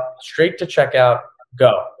checkout, straight to checkout,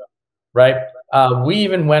 go, right? We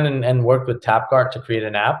even went and worked with TapCart to create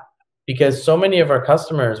an app, because so many of our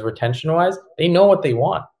customers, retention-wise, they know what they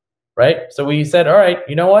want, right? So we said, all right,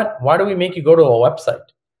 you know what? Why do we make you go to a website?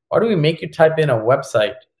 Why do we make you type in a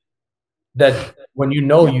website that when you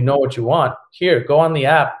know what you want? Here, go on the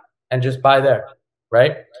app and just buy there,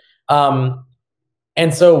 right?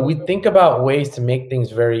 And so we think about ways to make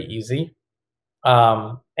things very easy,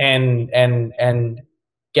 and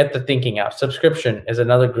get the thinking out. Subscription is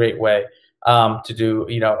another great way to do,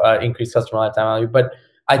 increase customer lifetime value. But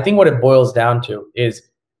I think what it boils down to is,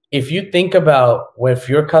 if you think about if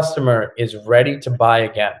your customer is ready to buy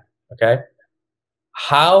again, okay,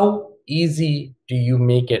 how easy do you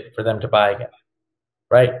make it for them to buy again,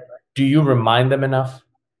 right? Do you remind them enough?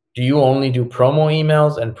 Do you only do promo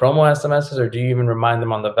emails and promo SMSs, or do you even remind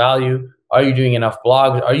them on the value? Are you doing enough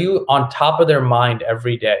blogs? Are you on top of their mind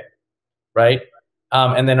every day, right?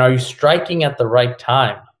 And then are you striking at the right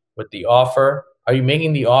time with the offer? Are you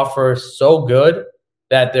making the offer so good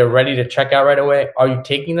that they're ready to check out right away? Are you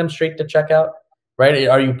taking them straight to checkout, right?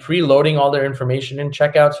 Are you preloading all their information in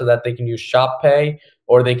checkout so that they can use Shop Pay,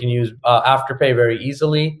 or they can use Afterpay very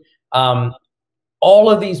easily? All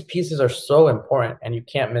of these pieces are so important, and you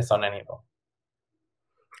can't miss on any of them.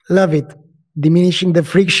 Love it. Diminishing the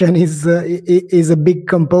friction is a big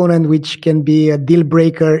component, which can be a deal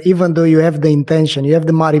breaker, even though you have the intention, you have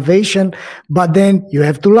the motivation, but then you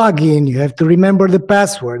have to log in, you have to remember the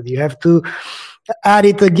password, you have to add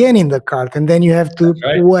it again in the cart, and then you have to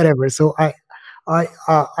whatever. So I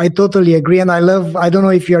totally agree, and I don't know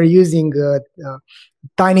if you are using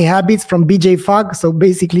Tiny Habits from BJ Fogg. So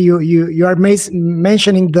basically, you are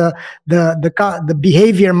mentioning the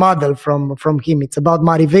behavior model from him. It's about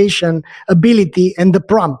motivation, ability, and the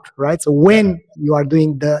prompt, right? So when you are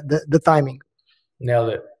doing the timing. Nailed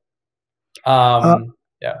it.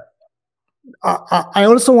 Yeah. I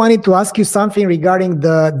also wanted to ask you something regarding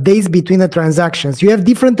the days between the transactions. You have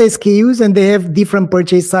different SKUs and they have different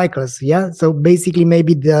purchase cycles. Yeah. So basically,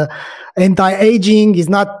 maybe the anti-aging is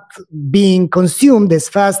not being consumed as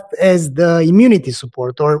fast as the immunity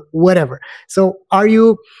support or whatever. So are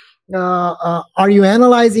you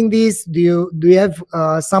analyzing this? Do you have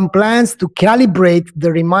some plans to calibrate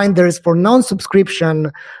the reminders for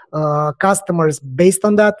non-subscription customers based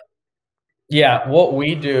on that? Yeah, what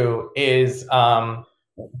we do is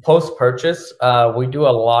post-purchase, we do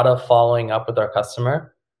a lot of following up with our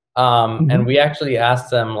customer. And we actually ask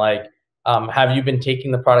them, like, have you been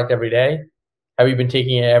taking the product every day? Have you been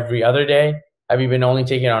taking it every other day? Have you been only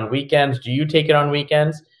taking it on weekends? Do you take it on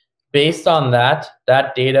weekends? Based on that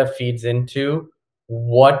data feeds into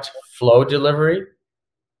what flow delivery.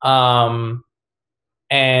 And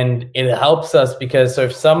it helps us, because so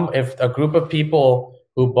if a group of people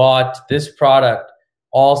who bought this product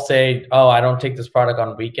all say, oh, I don't take this product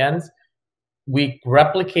on weekends, we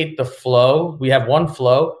replicate the flow. We have one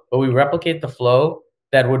flow, but we replicate the flow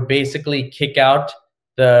that would basically kick out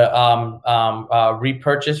the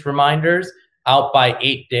repurchase reminders out by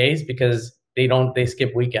 8 days, because they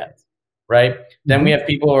skip weekends, right? Then we have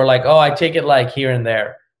people who are like, oh, I take it like here and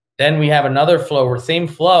there. Then we have another flow, or same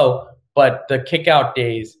flow, but the kick out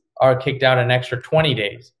days are kicked out an extra 20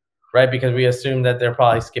 days. Right, because we assume that they're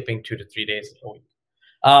probably skipping 2 to 3 days a week.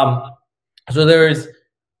 So there's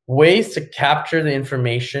ways to capture the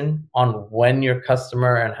information on when your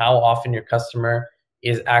customer and how often your customer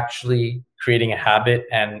is actually creating a habit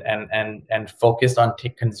and focused on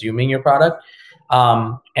consuming your product.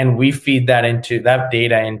 And we feed that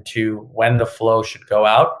data into when the flow should go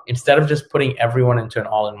out, instead of just putting everyone into an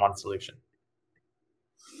all-in-one solution.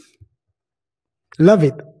 Love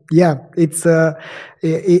it. Yeah, it's so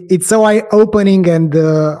eye-opening, and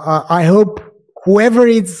I hope whoever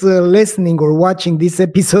is listening or watching this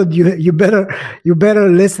episode, you better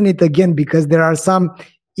listen it again, because there are some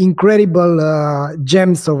incredible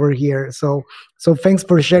gems over here. So thanks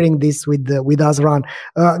for sharing this with us, Ron.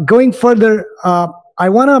 Going further, I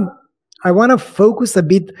wanna I want to focus a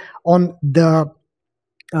bit on the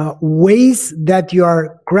ways that you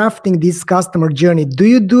are crafting this customer journey. Do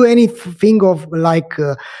you do anything of like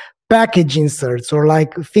package inserts or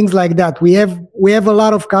like things like that? We have a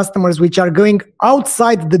lot of customers which are going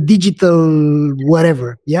outside the digital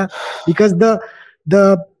whatever, yeah, because the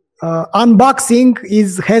unboxing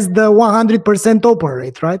has the 100% open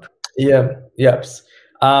rate, right? Yeah. Yep.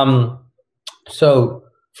 So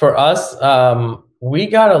for us, we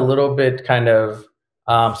got a little bit kind of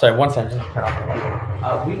sorry, one second.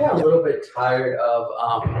 We got a little bit tired of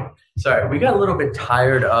we got a little bit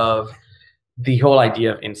tired of the whole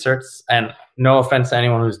idea of inserts, and no offense to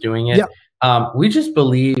anyone who's doing it. We just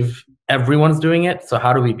believe everyone's doing it, so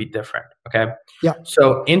how do we be different? Okay. Yeah.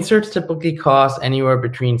 So inserts typically cost anywhere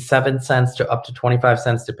between 7 cents to up to 25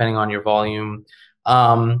 cents, depending on your volume.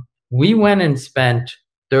 We went and spent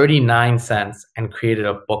 39 cents and created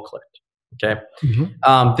a booklet. Okay.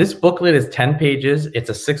 This booklet is 10 pages. It's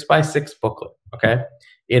a 6x6 booklet. Okay.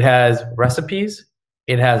 It has recipes.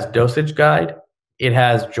 It has dosage guide. It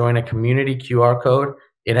has join a community QR code.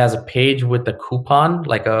 It has a page with a coupon,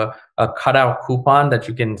 like a cutout coupon that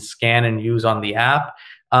you can scan and use on the app.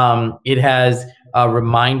 It has a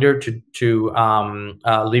reminder to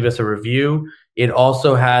leave us a review. It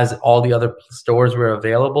also has all the other stores we're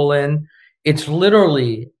available in. It's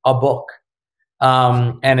literally a book.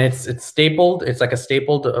 And it's stapled. It's like a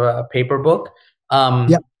stapled paper book.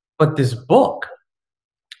 But this book,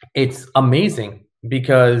 it's amazing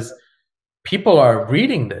because people are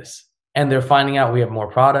reading this and they're finding out we have more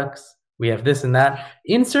products. We have this and that.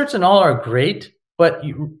 Inserts and all are great, but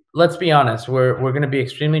let's be honest, we're going to be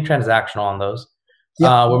extremely transactional on those.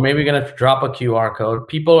 We're maybe going to drop a QR code.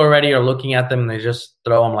 People already are looking at them and they just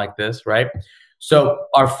throw them like this, right? So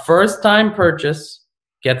our first time purchase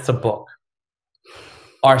gets a book.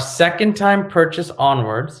 Our second time purchase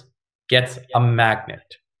onwards gets a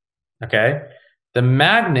magnet. Okay. The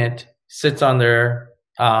magnet sits on their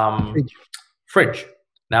fridge.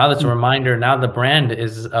 Now that's a reminder. Now the brand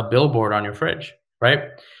is a billboard on your fridge, right?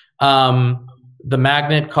 The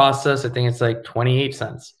magnet costs us, I think it's like 28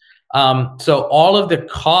 cents. So all of the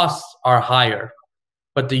costs are higher,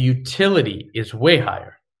 but the utility is way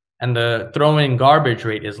higher. And the throw-in garbage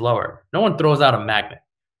rate is lower. No one throws out a magnet,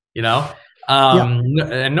 you know?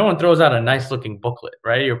 And no one throws out a nice looking booklet,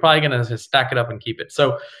 right? You're probably going to stack it up and keep it.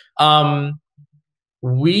 So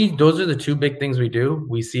those are the two big things we do.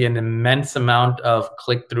 We see an immense amount of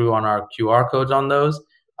click through on our QR codes on those.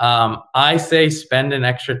 I say spend an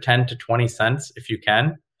extra 10 to 20 cents if you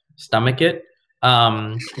can, stomach it.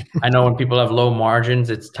 I know when people have low margins,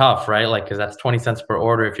 it's tough, right? Like, cause that's 20 cents per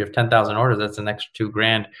order. If you have 10,000 orders, that's an extra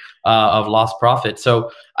 $2,000 of lost profit.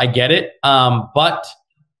 So I get it. But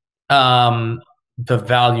the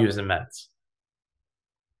value is immense.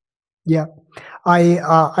 Yeah.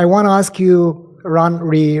 I want to ask you, Ron,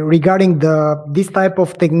 regarding this type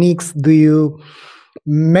of techniques. Do you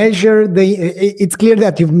measure it's clear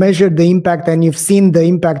that you've measured the impact and you've seen the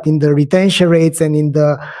impact in the retention rates and in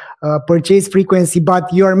the purchase frequency,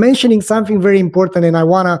 but you are mentioning something very important, and I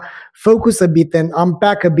want to focus a bit and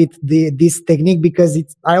unpack a bit this technique, because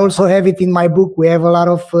I also have it in my book. We have a lot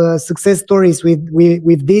of success stories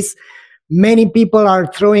with this. Many people are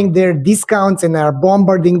throwing their discounts and are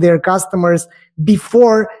bombarding their customers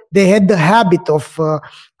before they had the habit of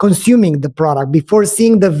consuming the product. Before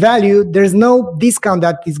seeing the value, there's no discount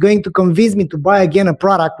that is going to convince me to buy again a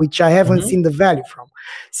product which I haven't seen the value from.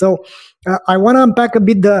 So I want to unpack a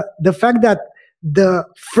bit the fact that the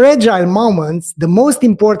fragile moments, the most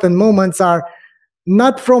important moments, are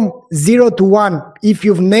not from 0 to 1 if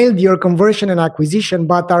you've nailed your conversion and acquisition,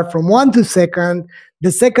 but are from 1 to second,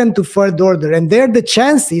 the second to third order. And there the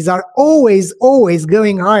chances are always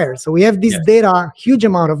going higher. So we have this data, huge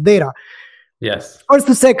amount of data. Yes. First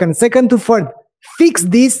to second, second to third. Fix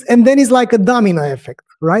this, and then it's like a domino effect,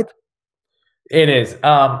 right? It is.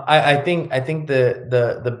 I think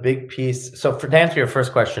the big piece. So to answer your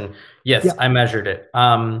first question, yes, I measured it.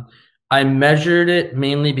 I measured it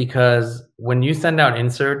mainly because when you send out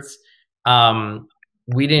inserts,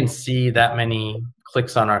 we didn't see that many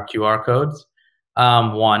clicks on our QR codes.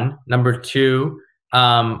 One. Number two,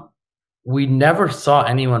 we never saw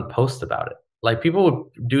anyone post about it. Like, people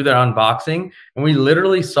would do their unboxing, and we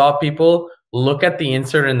literally saw people look at the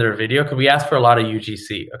insert in their video, because we asked for a lot of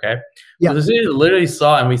UGC. Okay. Yeah. So we literally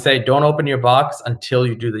saw, and we say, don't open your box until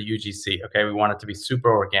you do the UGC. Okay. We want it to be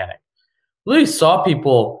super organic. Literally saw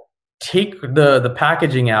people take the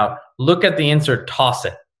packaging out, look at the insert, toss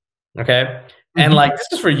it. Okay. And like, this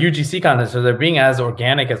is for UGC content, so they're being as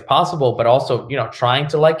organic as possible, but also, you know, trying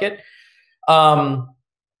to like it.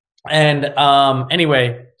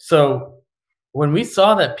 Anyway, so when we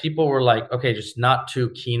saw that people were like, okay, just not too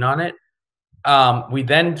keen on it, we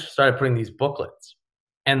then started putting these booklets,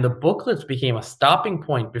 and the booklets became a stopping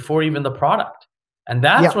point before even the product. And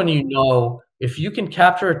that's when you know, if you can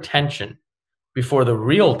capture attention before the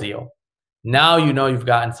real deal, now you know you've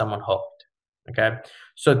gotten someone hooked. Okay.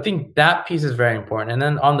 So I think that piece is very important. And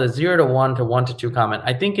then on the 0 to 1 to 1 to 2 comment,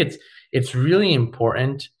 I think it's really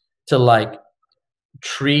important to like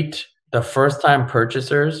treat the first time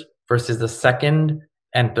purchasers versus the second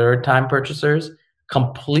and third time purchasers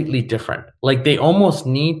completely different. Like they almost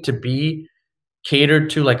need to be catered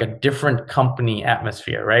to like a different company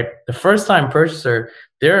atmosphere, right? The first time purchaser,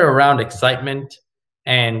 they're around excitement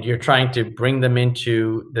and you're trying to bring them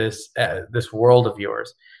into this world of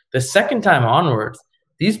yours. The second time onwards,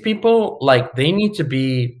 these people, like they need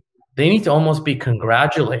to almost be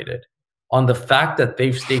congratulated on the fact that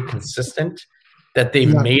they've stayed consistent, that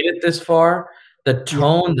they've made it this far. The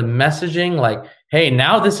tone, the messaging, like, hey,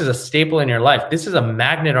 now this is a staple in your life. This is a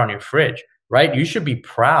magnet on your fridge, right? You should be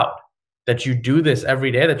proud that you do this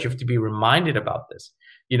every day, that you have to be reminded about this.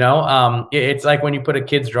 You know, it's like when you put a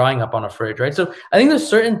kid's drawing up on a fridge, right? So I think there's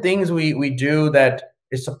certain things we do that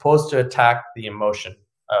is supposed to attack the emotion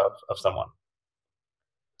of someone.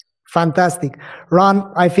 Fantastic.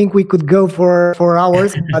 Ron, I think we could go for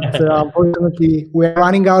hours, but unfortunately we're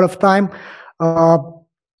running out of time.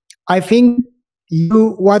 I think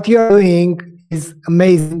what you're doing is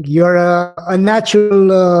amazing. You're a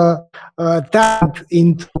natural talent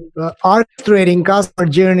into orchestrating customer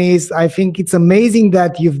journeys. I think it's amazing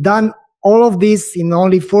that you've done all of this in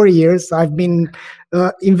only 4 years. I've been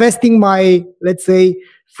investing my, let's say,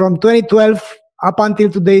 from 2012 up until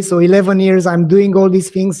today, so 11 years, I'm doing all these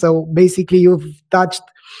things. So basically, you've touched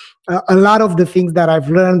a lot of the things that I've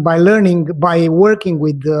learned by working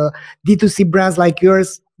with D2C brands like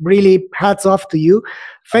yours. Really, hats off to you.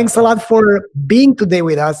 Thanks a lot for being today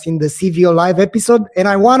with us in the CVO Live episode. And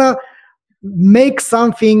I want to make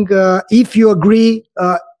something, if you agree,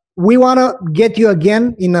 we want to get you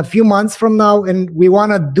again in a few months from now, and we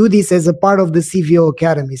want to do this as a part of the CVO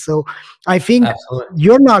Academy. So I think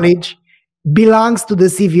your knowledge belongs to the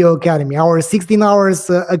CVO Academy, our 16 hours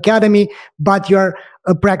academy, but you're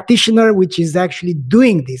a practitioner which is actually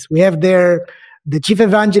doing this. We have there the chief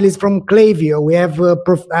evangelist from Klaviyo, we have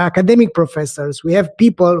academic professors, we have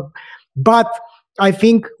people, but I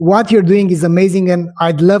think what you're doing is amazing, and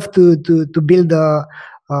I'd love to build a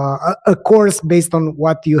course based on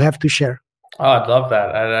what you have to share. Oh, I'd love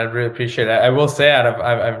that. I really appreciate it. I will say,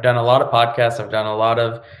 I've done a lot of podcasts. I've done a lot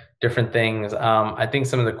of different things. I think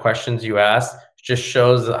some of the questions you asked just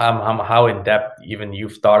shows how in depth even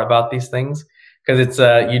you've thought about these things, because it's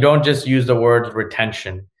you don't just use the word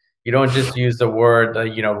retention. You don't just use the word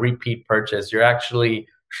repeat purchase. You're actually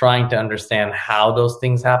trying to understand how those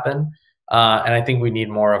things happen, and I think we need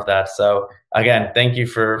more of that. So again, thank you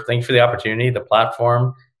for the opportunity, the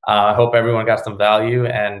platform. I hope everyone got some value,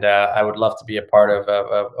 and I would love to be a part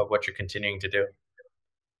of what you're continuing to do.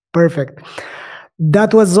 Perfect.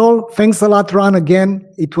 That was all. Thanks a lot, Ron, again.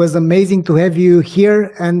 It was amazing to have you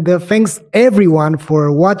here. And thanks everyone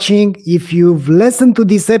for watching. If you've listened to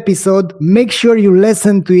this episode, make sure you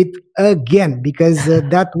listen to it again, because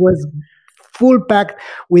that was full packed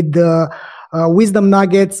with the wisdom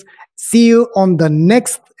nuggets. See you on the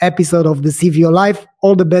next episode of the CVO Live.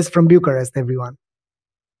 All the best from Bucharest, everyone.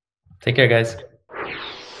 Take care, guys.